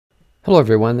Hello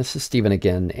everyone, this is Steven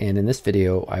again, and in this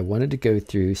video I wanted to go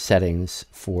through settings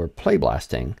for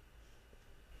playblasting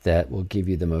that will give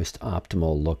you the most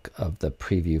optimal look of the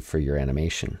preview for your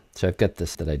animation. So I've got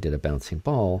this that I did a bouncing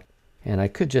ball, and I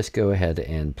could just go ahead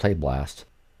and playblast,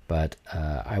 but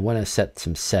I want to set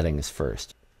some settings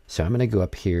first. So I'm going to go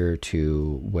up here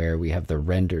to where we have the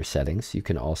render settings. You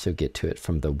can also get to it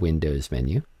from the Windows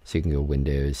menu. So you can go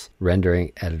Windows,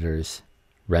 Rendering, Editors,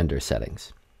 Render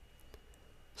Settings.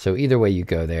 So either way you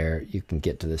go there, you can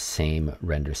get to the same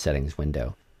render settings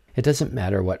window. It doesn't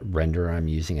matter what renderer I'm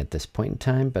using at this point in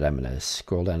time, but I'm going to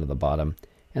scroll down to the bottom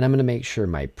and I'm going to make sure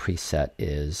my preset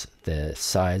is the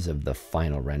size of the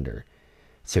final render.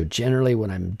 So generally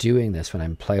when I'm doing this, when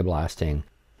I'm playblasting,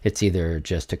 it's either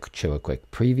just to show a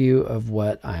quick preview of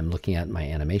what I'm looking at in my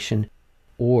animation,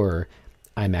 or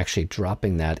I'm actually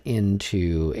dropping that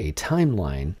into a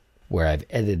timeline where I've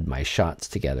edited my shots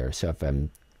together. So if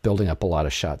I'm building up a lot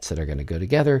of shots that are going to go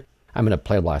together, I'm going to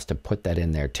Playblast to put that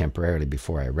in there temporarily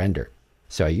before I render.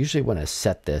 So I usually want to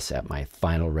set this at my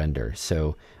final render.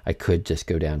 So I could just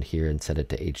go down here and set it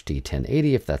to HD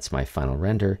 1080 if that's my final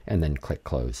render, and then click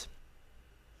close.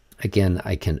 Again,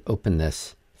 I can open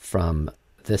this from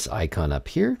this icon up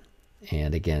here,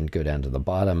 and again, go down to the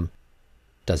bottom.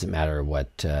 Doesn't matter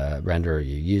what renderer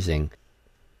you're using,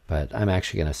 but I'm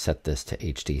actually going to set this to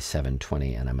HD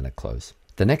 720 and I'm going to close.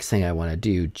 The next thing I want to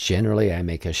do, generally I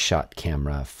make a shot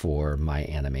camera for my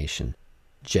animation.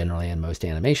 Generally in most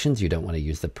animations, you don't want to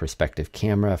use the perspective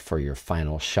camera for your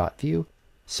final shot view.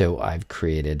 So I've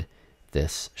created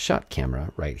this shot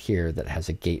camera right here that has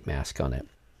a gate mask on it.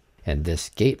 And this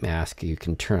gate mask, you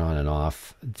can turn on and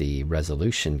off the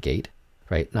resolution gate,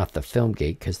 right? Not the film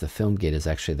gate, because the film gate is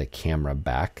actually the camera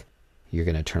back. You're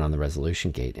going to turn on the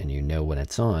resolution gate and you know when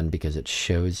it's on because it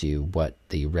shows you what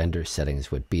the render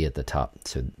settings would be at the top.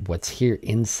 So what's here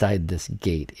inside this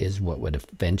gate is what would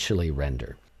eventually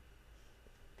render.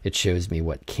 It shows me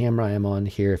what camera I'm on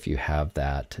here if you have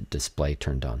that display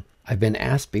turned on. I've been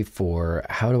asked before,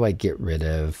 how do I get rid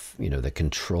of, the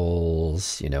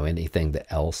controls, anything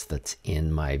else that's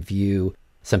in my view?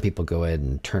 Some people go ahead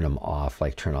and turn them off,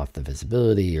 like turn off the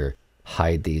visibility or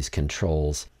hide these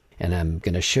controls. And I'm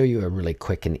going to show you a really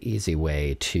quick and easy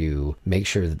way to make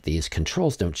sure that these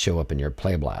controls don't show up in your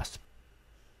Playblast.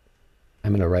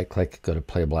 I'm going to right click, go to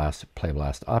Playblast,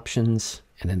 Playblast Options.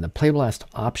 And in the Playblast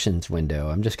Options window,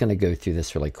 I'm just going to go through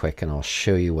this really quick and I'll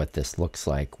show you what this looks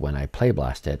like when I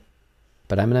Playblast it.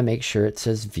 But I'm going to make sure it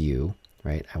says View,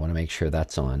 right? I want to make sure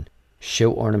that's on.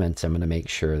 Show Ornaments, I'm going to make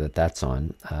sure that that's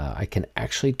on. I can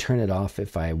actually turn it off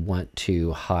if I want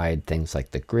to hide things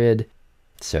like the grid.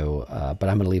 So, but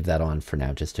I'm going to leave that on for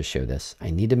now just to show this. I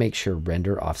need to make sure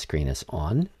Render Off Screen is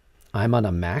on. I'm on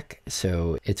a Mac,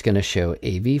 so it's going to show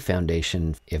AV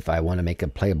Foundation if I want to make a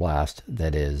Playblast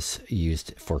that is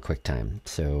used for QuickTime.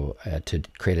 So to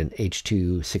create an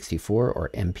H.264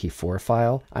 or MP4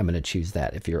 file, I'm going to choose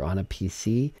that. If you're on a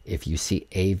PC, if you see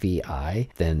AVI,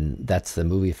 then that's the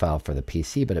movie file for the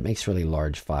PC, but it makes really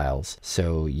large files.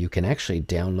 So you can actually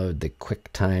download the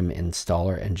QuickTime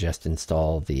installer and just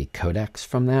install the codecs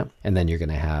from that. And then you're going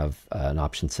to have an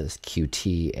option that says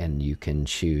QT, and you can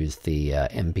choose the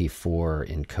MP4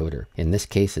 encoder. In this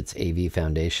case, it's AV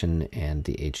Foundation and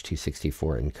the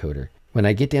H.264 encoder. When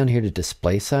I get down here to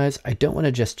display size, I don't want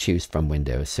to just choose from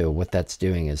window. So what that's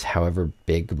doing is however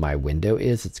big my window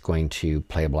is, it's going to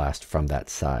Playblast from that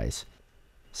size.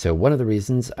 So one of the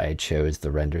reasons I chose the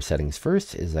render settings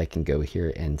first is I can go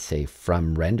here and say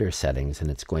from render settings, and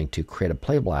it's going to create a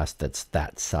Playblast that's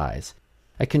that size.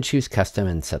 I can choose custom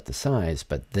and set the size,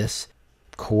 but this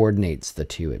coordinates the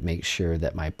two. It makes sure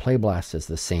that my Playblast is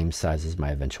the same size as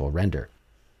my eventual render.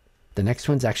 The next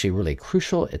one's actually really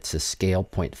crucial. It's a scale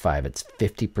 0.5. It's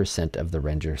 50% of the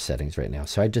render settings right now.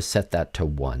 So I just set that to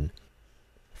 1.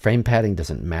 Frame padding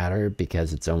doesn't matter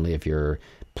because it's only if you're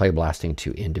Playblasting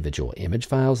to individual image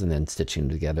files and then stitching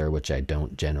them together, which I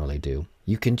don't generally do.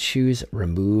 You can choose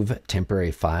remove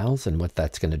temporary files, and what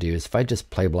that's going to do is if I just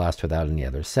Playblast without any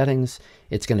other settings,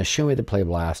 it's going to show me the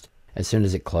Playblast. As soon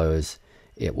as it closes,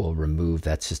 it will remove.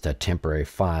 That's just a temporary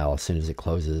file. As soon as it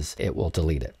closes, it will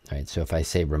delete it, right? So if I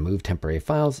say remove temporary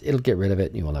files, it'll get rid of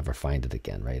it and you will never find it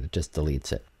again, right? It just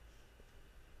deletes it.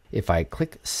 If I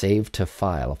click save to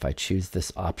file, if I choose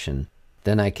this option,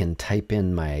 then I can type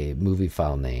in my movie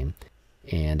file name.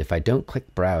 And if I don't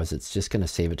click browse, it's just going to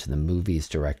save it to the movies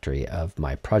directory of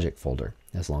my project folder,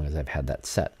 as long as I've had that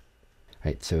set,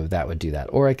 right? So that would do that.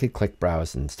 Or I could click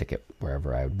browse and stick it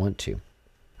wherever I would want to.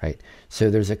 Right.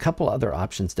 So there's a couple other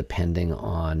options depending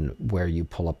on where you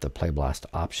pull up the Playblast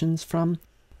options from,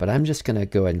 but I'm just going to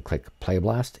go ahead and click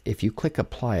Playblast. If you click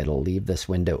Apply, it'll leave this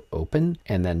window open,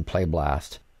 and then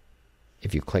Playblast.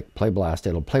 If you click Playblast,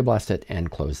 it'll Playblast it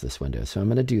and close this window. So I'm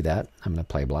going to do that. I'm going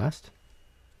to Playblast,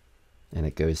 and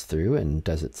it goes through and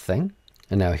does its thing.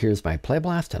 And now here's my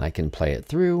Playblast, and I can play it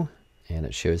through, and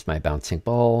it shows my bouncing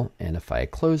ball. And if I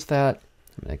close that,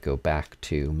 I'm going to go back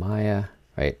to Maya.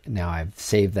 Right, now I've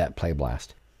saved that Playblast.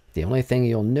 The only thing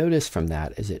you'll notice from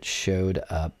that is it showed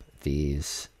up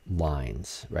these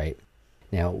lines, right?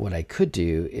 Now what I could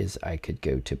do is I could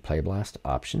go to Playblast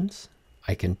Options.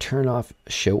 I can turn off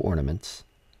Show Ornaments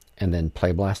and then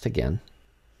Playblast again.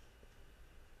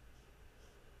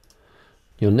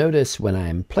 You'll notice when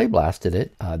I'm Playblasted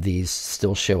it, these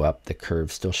still show up, the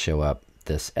curves still show up,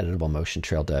 this editable motion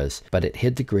trail does, but it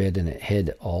hid the grid and it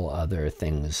hid all other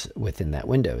things within that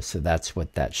window. So that's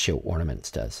what that Show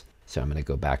Ornaments does. So I'm going to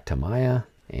go back to Maya,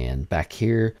 and back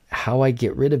here, how I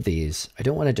get rid of these, I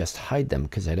don't want to just hide them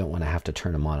because I don't want to have to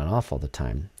turn them on and off all the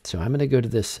time. So I'm going to go to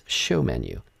this Show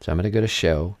menu. So I'm going to go to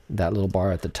Show, that little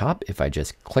bar at the top. If I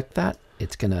just click that,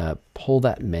 it's going to pull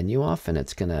that menu off and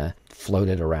it's going to float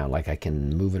it around. Like I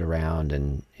can move it around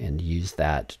and use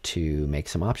that to make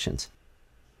some options.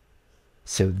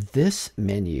 So this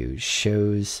menu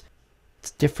shows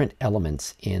different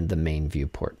elements in the main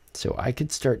viewport. So I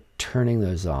could start turning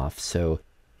those off. So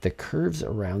the curves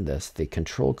around this, the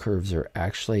control curves are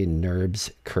actually NURBS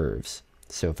curves.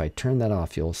 So if I turn that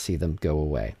off, you'll see them go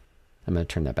away. I'm going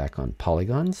to turn that back on.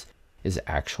 Polygons is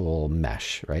actual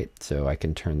mesh, right? So I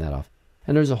can turn that off.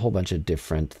 And there's a whole bunch of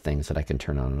different things that I can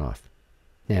turn on and off.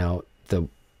 Now, the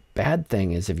bad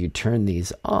thing is if you turn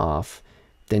these off,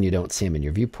 then you don't see them in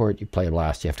your viewport. You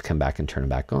Playblast, you have to come back and turn them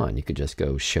back on. You could just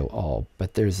go Show All.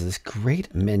 But there's this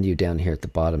great menu down here at the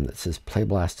bottom that says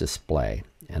Playblast Display.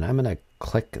 And I'm going to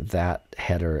click that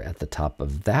header at the top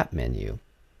of that menu.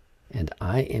 And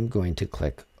I am going to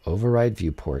click Override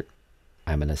Viewport.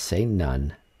 I'm going to say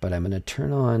None, but I'm going to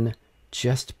turn on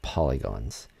just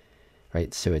polygons.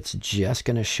 Right, so it's just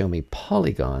going to show me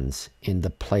polygons in the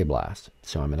Playblast.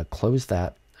 So I'm going to close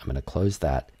that. I'm going to close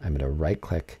that. I'm going to right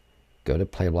click, go to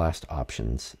Playblast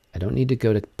Options. I don't need to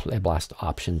go to Playblast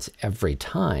Options every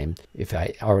time if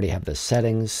I already have the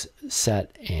settings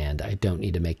set and I don't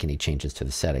need to make any changes to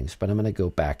the settings, but I'm going to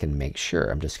go back and make sure.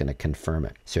 I'm just going to confirm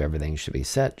it. So everything should be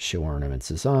set. Show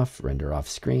Ornaments is off, Render Off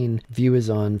Screen, View is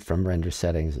on. From Render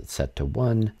Settings, it's set to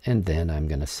 1, and then I'm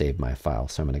going to save my file.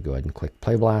 So I'm going to go ahead and click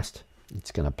Playblast.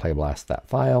 It's going to Playblast that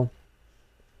file.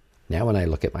 Now when I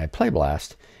look at my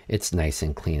Playblast, it's nice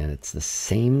and clean and it's the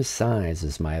same size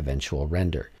as my eventual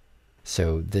render.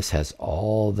 So this has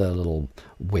all the little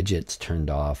widgets turned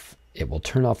off. It will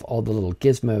turn off all the little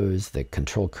gizmos, the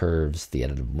control curves, the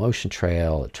editable motion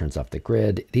trail. It turns off the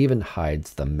grid. It even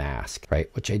hides the mask, right?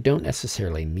 Which I don't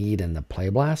necessarily need in the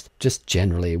Playblast. Just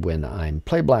generally when I'm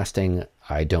Playblasting,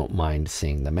 I don't mind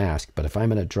seeing the mask. But if I'm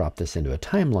going to drop this into a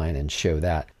timeline and show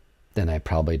that, then I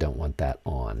probably don't want that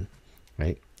on,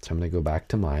 right? So I'm going to go back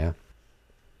to Maya.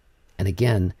 And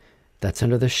again, that's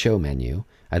under the Show menu.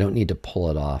 I don't need to pull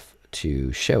it off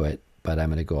to show it, but I'm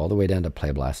going to go all the way down to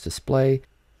Playblast Display,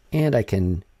 and I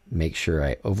can make sure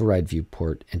I override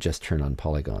Viewport and just turn on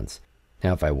polygons.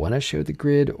 Now, if I want to show the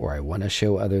grid or I want to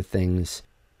show other things,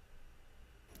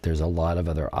 there's a lot of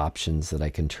other options that I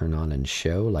can turn on and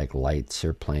show, like lights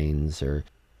or planes or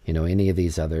any of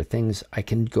these other things. I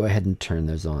can go ahead and turn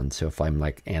those on. So if I'm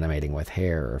like animating with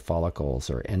hair or follicles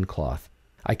or end cloth,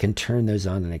 I can turn those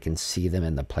on and I can see them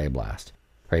in the Playblast,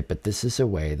 right? But this is a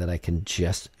way that I can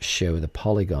just show the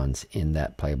polygons in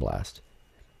that Playblast,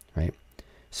 right?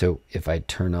 So if I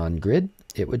turn on grid,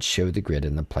 it would show the grid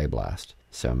in the Playblast.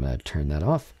 So I'm going to turn that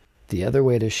off. The other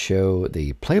way to show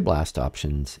the Playblast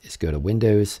options is go to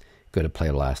Windows, go to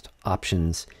Playblast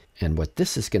Options, and what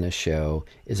this is going to show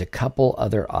is a couple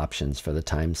other options for the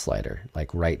time slider.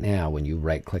 Like right now, when you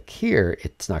right click here,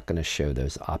 it's not going to show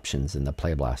those options in the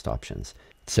Playblast options.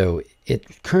 So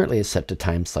it currently is set to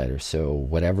time slider. So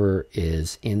whatever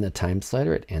is in the time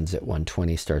slider, it ends at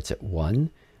 120, starts at 1,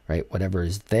 right? Whatever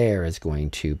is there is going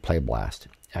to Playblast.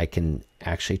 I can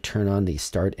actually turn on the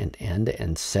start and end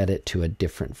and set it to a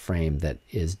different frame that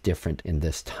is different in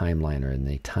this timeline or in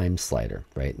the time slider,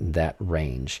 right? In that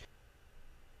range.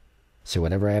 So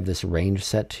whatever I have this range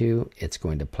set to, it's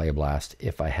going to Playblast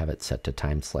if I have it set to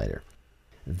time slider.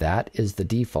 That is the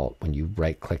default when you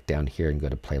right click down here and go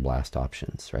to Playblast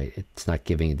Options, right? It's not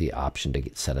giving you the option to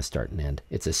set a start and end.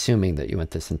 It's assuming that you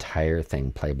want this entire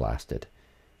thing Playblasted,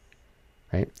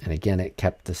 right? And again, it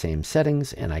kept the same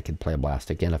settings and I could Playblast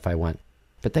again if I want.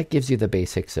 But that gives you the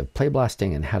basics of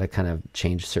Playblasting and how to kind of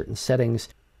change certain settings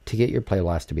to get your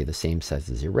Playblast to be the same size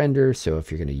as your render. So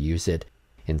if you're going to use it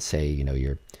can say, you know,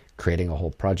 you're creating a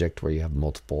whole project where you have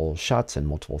multiple shots and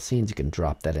multiple scenes. You can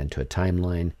drop that into a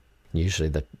timeline. Usually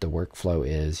the workflow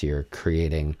is you're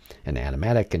creating an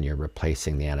animatic and you're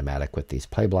replacing the animatic with these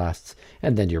playblasts,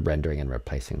 and then you're rendering and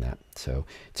replacing that. So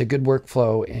it's a good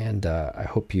workflow, and I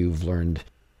hope you've learned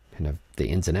kind of the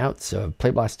ins and outs of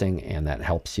playblasting, and that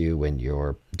helps you when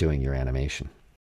you're doing your animation.